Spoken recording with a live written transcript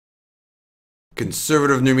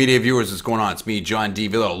Conservative New Media viewers, what's going on? It's me, John D.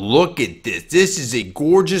 Villarreal. Look at this. This is a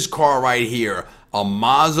gorgeous car right here. A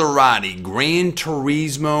Maserati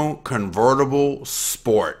GranTurismo Convertible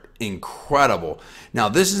Sport. Incredible. Now,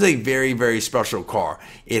 this is a very, very special car.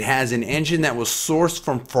 It has an engine that was sourced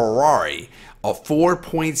from Ferrari, a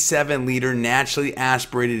 4.7 liter naturally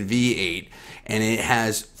aspirated V8, and it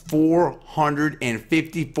has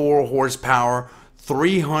 454 horsepower,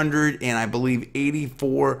 300 and I believe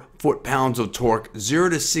 84 foot-pounds of torque,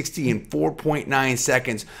 0 to 60 in 4.9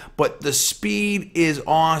 seconds. But the speed is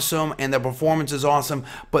awesome and the performance is awesome.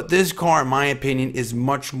 But this car, in my opinion, is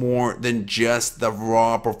much more than just the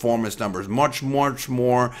raw performance numbers. Much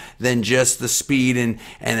more than just the speed and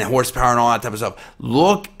horsepower and all that type of stuff.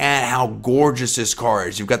 Look at how gorgeous this car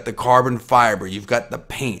is. You've got the carbon fiber, you've got the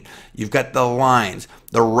paint, you've got the lines,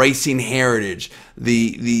 the racing heritage.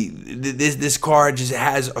 This car just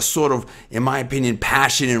has a sort of, in my opinion,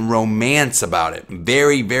 passion and romance about it.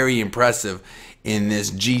 Very, very impressive in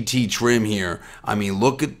this GT trim here. I mean,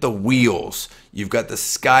 look at the wheels. You've got the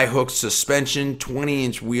skyhook suspension,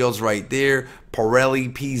 20-inch wheels right there.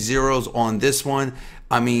 Pirelli P0s on this one.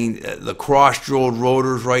 I mean, the cross-drilled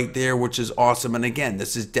rotors right there, which is awesome. And again,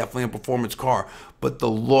 this is definitely a performance car. But the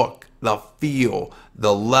look, the feel,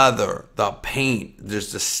 the leather, the paint,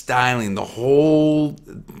 there's the styling, the whole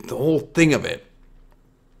thing of it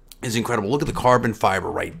is incredible. Look at the carbon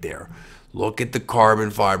fiber right there. Look at the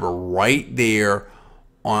carbon fiber right there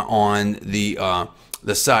on the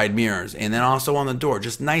side mirrors, and then also on the door.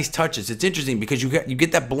 Just nice touches. It's interesting because you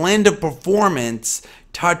get that blend of performance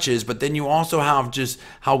touches, but then you also have just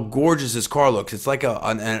how gorgeous this car looks. It's like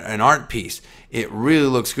an art piece. It really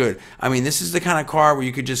looks good. I mean, this is the kind of car where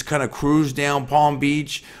you could just kind of cruise down Palm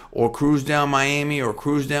Beach or cruise down Miami or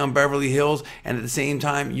cruise down Beverly Hills, and at the same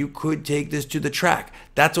time, you could take this to the track.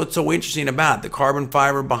 That's what's so interesting about it. The carbon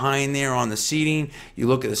fiber behind there on the seating. You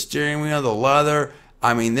look at the steering wheel, the leather.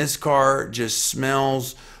 I mean, this car just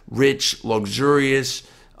smells rich, luxurious,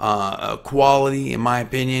 quality, in my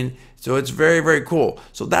opinion. So it's very, very cool.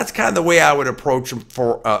 So that's kind of the way I would approach them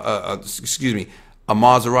for, a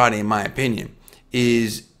Maserati, in my opinion,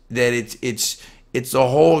 is that it's the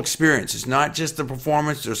whole experience. It's not just the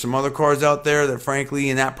performance. There's some other cars out there that, frankly,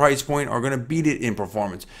 in that price point are going to beat it in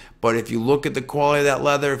performance. But if you look at the quality of that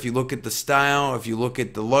leather, if you look at the style, if you look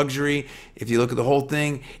at the luxury, if you look at the whole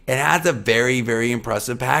thing, it has a very, very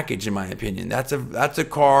impressive package, in my opinion. That's a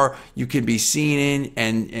car you could be seen in,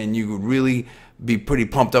 and you would really be pretty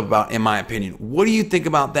pumped up about, in my opinion. What do you think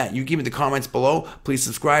about that? You give me the comments below. Please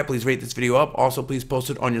subscribe. Please rate this video up. Also, please post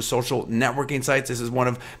it on your social networking sites. This is one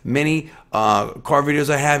of many car videos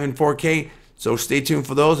I have in 4K. So stay tuned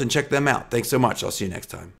for those and check them out. Thanks so much. I'll see you next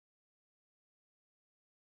time.